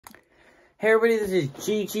Hey everybody, this is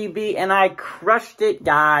GGB, and I crushed it,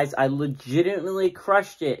 guys. I legitimately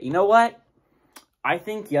crushed it. You know what? I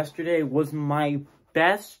think yesterday was my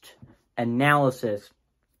best analysis,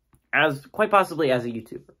 quite possibly as a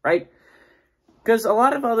YouTuber, right? Because a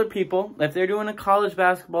lot of other people, if they're doing a college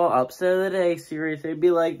basketball upset of the day series,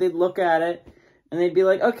 they'd look at it, and they'd be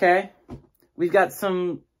like, okay, we've got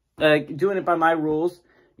some, doing it by my rules.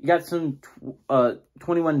 You got some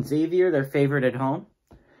 21 Xavier, their favorite at home.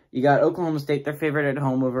 You got Oklahoma State, their favorite at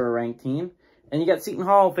home over a ranked team. And you got Seton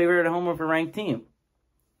Hall, favorite at home over a ranked team.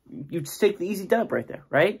 You just take the easy dub right there,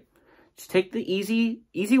 right? Just take the easy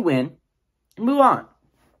win and move on.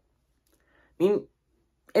 I mean,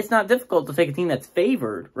 it's not difficult to take a team that's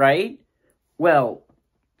favored, right? Well,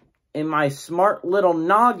 in my smart little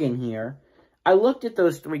noggin here, I looked at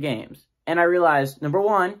those three games. And I realized, number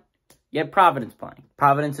one, you have Providence playing.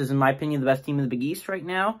 Providence is, in my opinion, the best team in the Big East right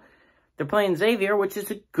now. They're playing Xavier, which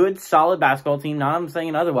is a good, solid basketball team. Not I'm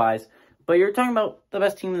saying otherwise. But you're talking about the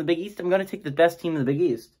best team in the Big East. I'm going to take the best team in the Big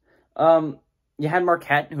East. You had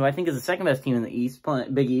Marquette, who I think is the second best team in the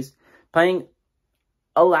Big East, playing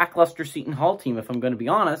a lackluster Seton Hall team, if I'm going to be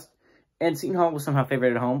honest. And Seton Hall was somehow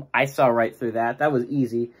favored at home. I saw right through that. That was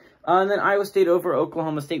easy. And then Iowa State over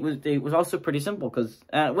Oklahoma State was also pretty simple, because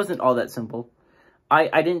it wasn't all that simple.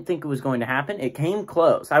 I didn't think it was going to happen. It came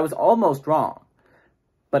close. I was almost wrong.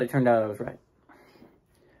 But it turned out I was right.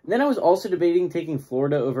 And then I was also debating taking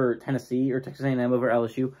Florida over Tennessee or Texas A&M over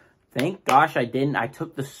LSU. Thank gosh I didn't. I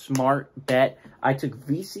took the smart bet. I took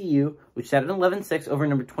VCU, which set at 11-6 over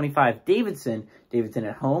number 25, Davidson. Davidson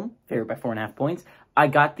at home, favored by 4.5 points. I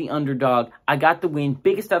got the underdog. I got the win.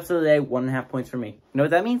 Biggest upset of the day, 1.5 points for me. You know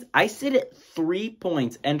what that means? I sit at 3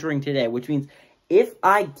 points entering today, which means if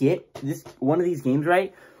I get one of these games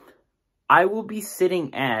right, I will be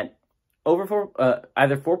sitting at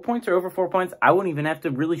either 4 points or over 4 points. I wouldn't even have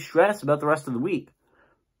to really stress about the rest of the week.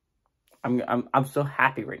 I'm so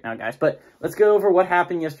happy right now, guys. But let's go over what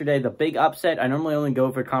happened yesterday. The big upset. I normally only go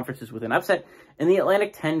over conferences with an upset. And the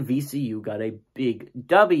Atlantic 10 VCU got a big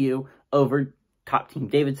W over top team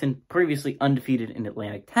Davidson, previously undefeated in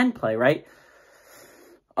Atlantic 10 play, right?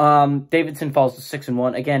 Davidson falls to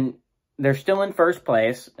 6-1. Again, they're still in first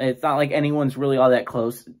place. It's not like anyone's really all that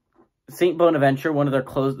close. St. Bonaventure, one of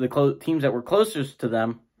their teams that were closest to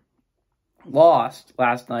them, lost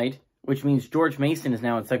last night, which means George Mason is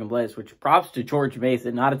now in second place, which props to George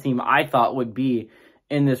Mason, not a team I thought would be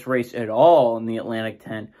in this race at all in the Atlantic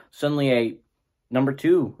 10. Suddenly a number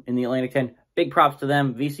 2 in the Atlantic 10. Big props to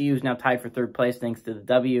them. VCU is now tied for third place thanks to the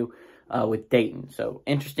W with Dayton. So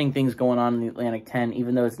interesting things going on in the Atlantic 10.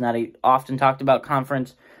 Even though it's not a often talked about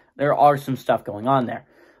conference, there are some stuff going on there.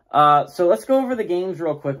 So let's go over the games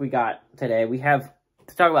real quick we got today. We have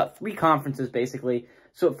to talk about 3 conferences, basically.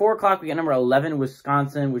 So at 4 o'clock, we got number 11,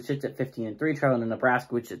 Wisconsin, which sits at 15-3, traveling to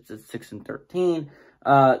Nebraska, which sits at 6-13.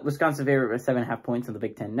 Wisconsin favored by 7.5 points on the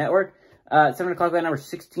Big Ten Network. At 7 o'clock, we got number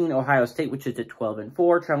 16, Ohio State, which sits at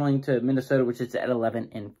 12-4, traveling to Minnesota, which sits at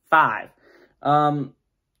 11-5.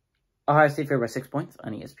 Ohio State favored by 6 points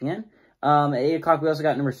on ESPN. At 8 o'clock, we also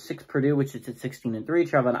got number 6, Purdue, which is at 16-3.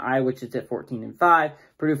 Traveling to Iowa, which is at 14-5.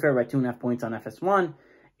 Purdue favored by 2.5 points on FS1.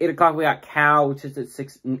 8 o'clock, we got Cal, which is at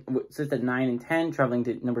 9-10. Traveling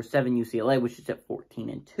to number 7, UCLA, which is at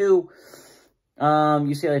 14-2.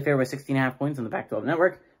 UCLA favored by 16.5 points on the Pac-12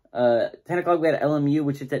 Network. 10 o'clock, we had LMU,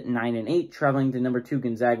 which is at 9-8. Traveling to number 2,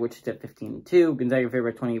 Gonzaga, which is at 15-2. Gonzaga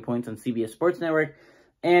favored by 28 points on CBS Sports Network.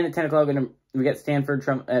 And at 10 o'clock, we got Stanford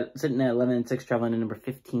sitting at 11-6, traveling to number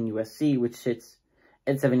 15, USC, which sits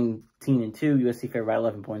at 17-2. USC favored by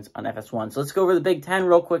 11 points on FS1. So let's go over the Big Ten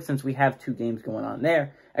real quick, since we have 2 games going on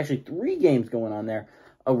there. Actually, 3 games going on there.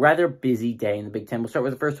 A rather busy day in the Big Ten. We'll start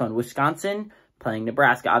with the first one. Wisconsin playing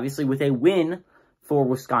Nebraska. Obviously, with a win for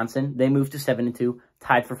Wisconsin, they moved to 7-2,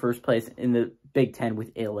 tied for first place in the Big Ten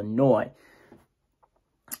with Illinois.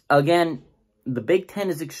 Again, the Big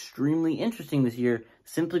Ten is extremely interesting this year,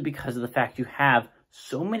 simply because of the fact you have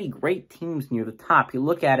so many great teams near the top. You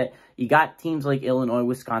look at it, you got teams like Illinois,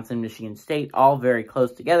 Wisconsin, Michigan State, all very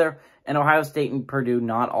close together, and Ohio State and Purdue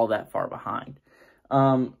not all that far behind.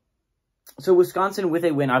 So Wisconsin with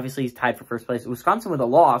a win, obviously, is tied for first place. Wisconsin with a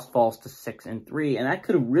loss falls to 6-3, and that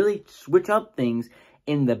could really switch up things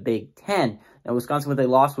in the Big Ten. Now, Wisconsin with a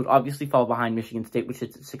loss would obviously fall behind Michigan State, which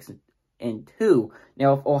is at 6-2.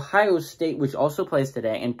 Now, if Ohio State, which also plays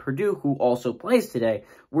today, and Purdue, who also plays today,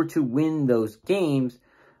 were to win those games,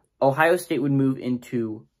 Ohio State would move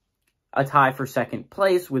into a tie for second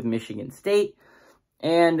place with Michigan State,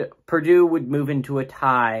 and Purdue would move into a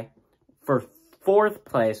tie for fourth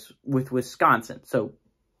place with Wisconsin. So,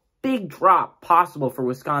 big drop possible for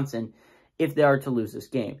Wisconsin if they are to lose this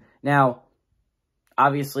game. Now,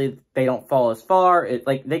 obviously, they don't fall as far.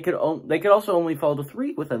 They could also only fall to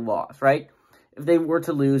 3 with a loss, right? If they were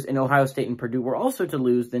to lose and Ohio State and Purdue were also to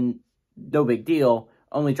lose, then no big deal.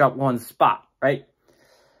 Only drop 1 spot, right?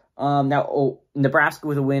 Now, Nebraska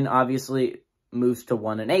with a win obviously moves to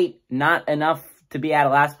 1-8. Not enough to be out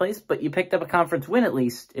of last place, but you picked up a conference win at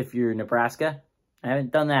least if you're Nebraska. I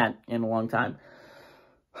haven't done that in a long time.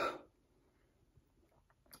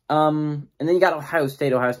 And then you got Ohio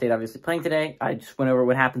State. Ohio State obviously playing today. I just went over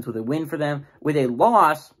what happens with a win for them. With a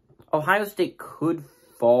loss, Ohio State could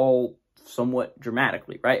fall somewhat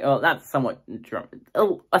dramatically, right? Oh, not somewhat dramatic.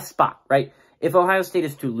 A spot, right? If Ohio State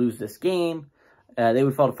is to lose this game, they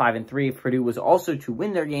would fall to 5-3. If Purdue was also to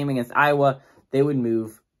win their game against Iowa, they would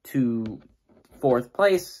move to 4th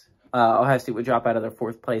place. Ohio State would drop out of their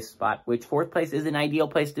 4th place spot, which 4th place is an ideal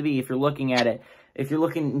place to be if you're looking at it. If you're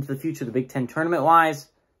looking into the future, the Big Ten tournament-wise,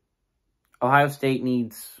 Ohio State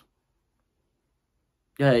needs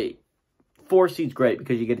 4 seeds great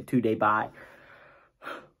because you get a 2-day bye.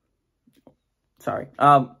 Sorry.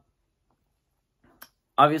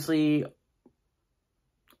 Obviously,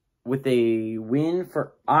 with a win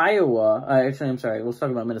for Iowa, I'm sorry, let's talk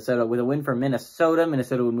about Minnesota. With a win for Minnesota,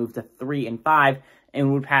 Minnesota would move to 3-5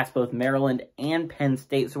 and would pass both Maryland and Penn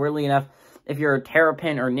State. So weirdly enough, if you're a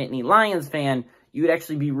Terrapin or Nittany Lions fan, you would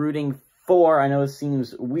actually be rooting for, I know it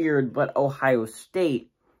seems weird, but Ohio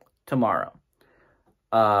State tomorrow.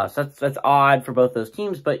 So that's odd for both those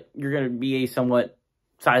teams, but you're going to be a somewhat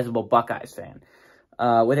sizable Buckeyes fan.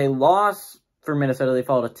 With a loss for Minnesota, they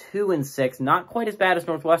fall to 2-6. Not quite as bad as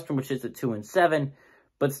Northwestern, which is at 2-7,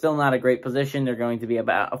 but still not a great position. They're going to be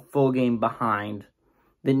about a full game behind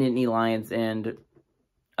the Nittany Lions and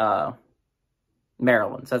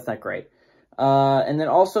Maryland, so that's not great. And then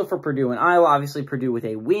also for Purdue and Iowa, obviously Purdue with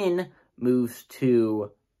a win moves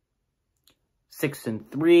to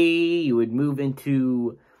 6-3. You would move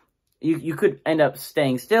into... You could end up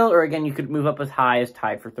staying still, or again, you could move up as high as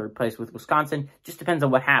tied for 3rd place with Wisconsin. Just depends on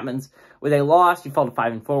what happens. With a loss, you fall to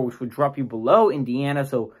 5-4, which would drop you below Indiana.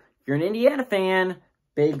 So if you're an Indiana fan,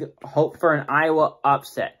 big hope for an Iowa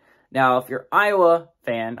upset. Now, if you're an Iowa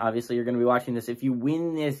fan, obviously you're going to be watching this. If you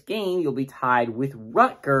win this game, you'll be tied with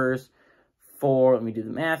Rutgers for, let me do the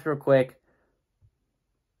math real quick,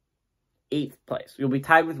 8th place. You'll be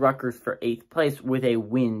tied with Rutgers for 8th place with a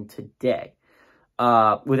win today.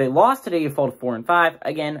 With a loss today, you fall to 4-5.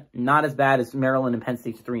 Again, not as bad as Maryland and Penn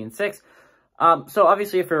State's 3-6. So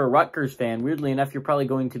obviously, if you're a Rutgers fan, weirdly enough, you're probably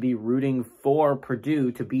going to be rooting for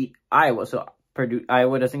Purdue to beat Iowa. So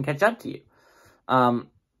Iowa doesn't catch up to you. And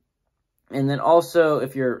then also,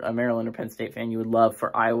 if you're a Maryland or Penn State fan, you would love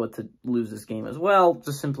for Iowa to lose this game as well,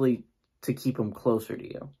 just simply to keep them closer to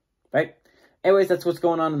you, right? Anyways, that's what's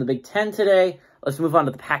going on in the Big Ten today. Let's move on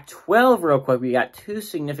to the Pac-12 real quick. We got 2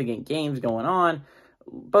 significant games going on.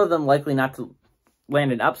 Both of them likely not to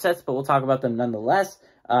land in upsets, but we'll talk about them nonetheless.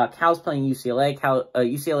 Cal's playing UCLA.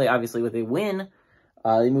 UCLA, obviously, with a win,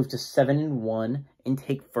 they move to 7-1 and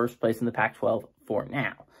take 1st place in the Pac-12 for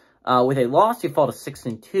now. With a loss, you fall to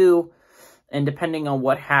 6-2. And depending on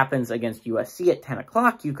what happens against USC at 10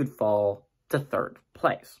 o'clock, you could fall to 3rd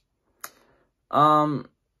place.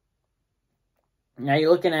 Now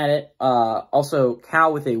you're looking at it. Also,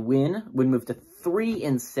 Cal with a win would move to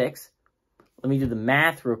 3-6. Let me do the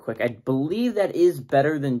math real quick. I believe that is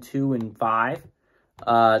better than 2-5.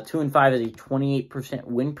 2-5 is a 28%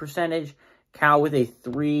 win percentage. Cal with a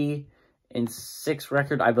 3-6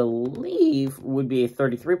 record, I believe, would be a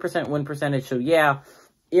 33% win percentage. So yeah,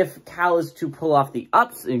 if Cal is to pull off the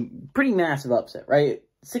pretty massive upset, right?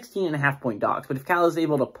 16.5-point dogs. But if Cal is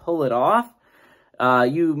able to pull it off,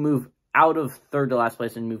 you move out of 3rd to last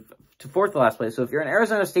place and move to 4th to last place. So if you're an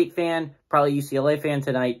Arizona State fan, probably UCLA fan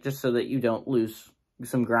tonight, just so that you don't lose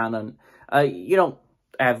some ground on, you don't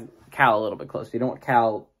have Cal a little bit closer. You don't want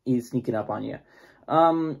Cal sneaking up on you.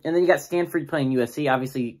 And then you got Stanford playing USC.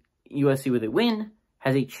 Obviously, USC with a win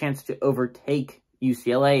has a chance to overtake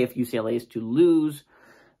UCLA if UCLA is to lose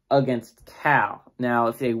against Cal. Now,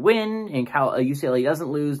 if they win and UCLA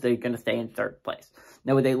doesn't lose, they're going to stay in 3rd place.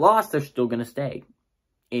 Now, with a loss, they're still going to stay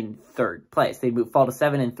in 3rd place. They fall to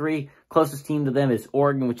 7-3. Closest team to them is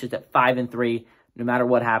Oregon, which is at 5-3. No matter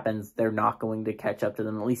what happens, they're not going to catch up to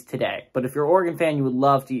them, at least today. But if you're an Oregon fan, you would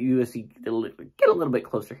love to USC get a little bit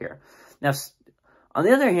closer here. Now, on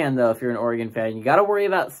the other hand, though, if you're an Oregon fan, you got to worry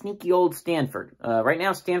about sneaky old Stanford. Right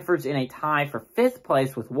now, Stanford's in a tie for 5th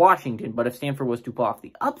place with Washington, but if Stanford was to pull off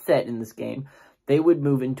the upset in this game, they would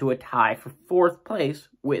move into a tie for 4th place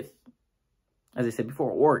with, as I said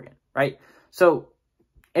before, Oregon, right? So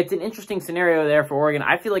it's an interesting scenario there for Oregon.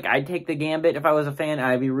 I feel like I'd take the gambit if I was a fan.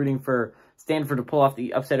 I'd be rooting for Stanford to pull off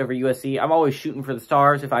the upset over USC. I'm always shooting for the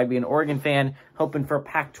stars if I'd be an Oregon fan, hoping for a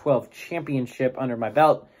Pac-12 championship under my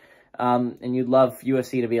belt. And you'd love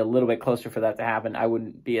USC to be a little bit closer for that to happen. I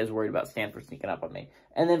wouldn't be as worried about Stanford sneaking up on me.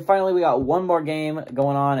 And then finally, we got one more game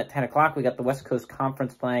going on at 10 o'clock. We got the West Coast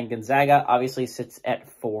Conference playing. Gonzaga obviously sits at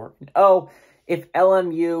 4-0. If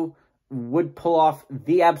LMU would pull off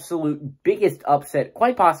the absolute biggest upset,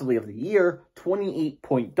 quite possibly of the year,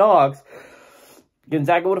 28-point dogs,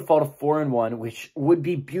 Gonzaga would have fallen to 4-1, which would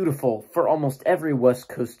be beautiful for almost every West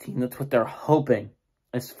Coast team. That's what they're hoping,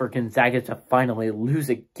 is for Gonzaga to finally lose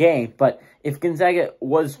a game. But if Gonzaga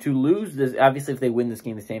was to lose this, obviously if they win this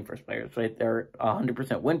game, the same first players, right? They're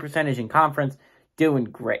 100% win percentage in conference, doing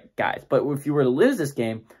great, guys. But if you were to lose this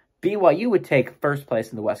game, BYU would take first place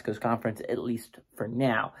in the West Coast Conference, at least for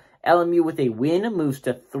now. LMU with a win moves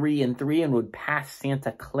to 3-3 and would pass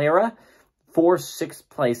Santa Clara for 6th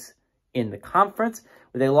place in the conference.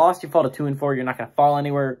 With a loss, you fall to 2-4. You're not going to fall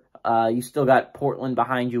anywhere. You still got Portland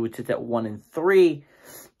behind you, which is at 1-3.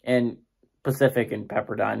 And Pacific and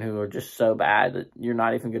Pepperdine, who are just so bad that you're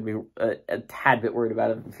not even going to be a tad bit worried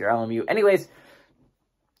about it if you're LMU. Anyways,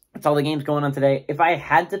 that's all the games going on today. If I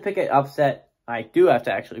had to pick an upset, I do have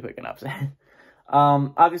to actually pick an upset.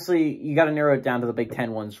 Obviously, you got to narrow it down to the Big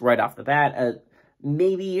Ten ones right off the bat.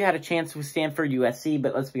 Maybe you had a chance with Stanford, USC,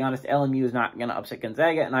 but let's be honest, LMU is not going to upset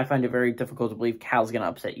Gonzaga, and I find it very difficult to believe Cal's going to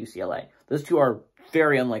upset UCLA. Those two are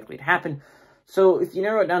very unlikely to happen. So if you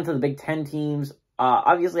narrow it down to the Big Ten teams,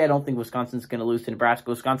 obviously I don't think Wisconsin's going to lose to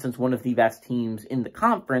Nebraska. Wisconsin's one of the best teams in the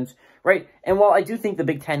conference, right? And while I do think the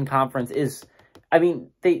Big Ten conference is, I mean,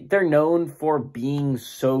 they're known for being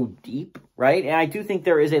so deep, right? And I do think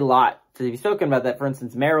there is a lot to be spoken about that. For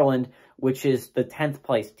instance, Maryland, which is the 10th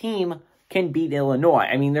place team, can beat Illinois.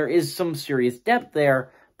 I mean, there is some serious depth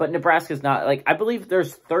there, but Nebraska's not, like, I believe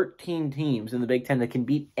there's 13 teams in the Big Ten that can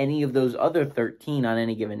beat any of those other 13 on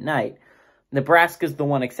any given night. Nebraska's the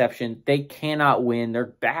one exception. They cannot win. They're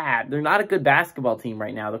bad. They're not a good basketball team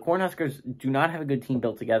right now. The Cornhuskers do not have a good team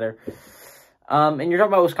built together. And you're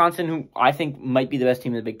talking about Wisconsin, who I think might be the best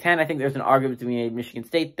team in the Big Ten. I think there's an argument to be made. Michigan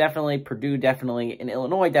State, definitely. Purdue, definitely. And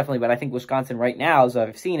Illinois, definitely. But I think Wisconsin right now, as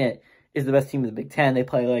I've seen it, is the best team in the Big Ten. They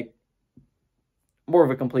play, like, more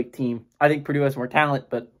of a complete team. I think Purdue has more talent,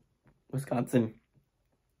 but Wisconsin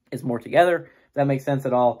is more together, if that makes sense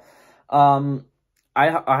at all.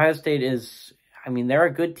 Ohio State is, I mean, they're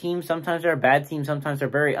a good team. Sometimes they're a bad team. Sometimes they're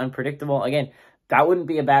very unpredictable. Again, that wouldn't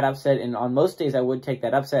be a bad upset, and on most days I would take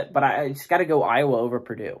that upset, but I just got to go Iowa over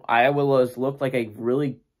Purdue. Iowa has looked like a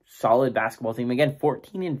really solid basketball team. Again,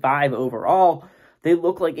 14-5 overall. They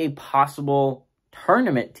look like a possible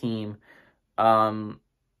tournament team.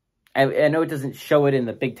 I know it doesn't show it in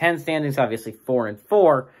the Big Ten standings, obviously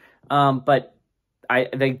 4-4, but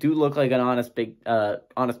they do look like an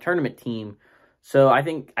honest tournament team. So I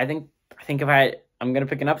think if I'm gonna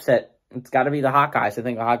pick an upset, it's got to be the Hawkeyes. I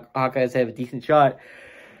think the Hawkeyes have a decent shot.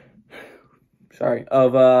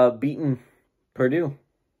 Of beating Purdue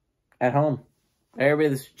at home. Everybody,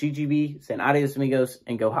 this is GGB saying adios amigos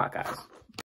and go Hawkeyes.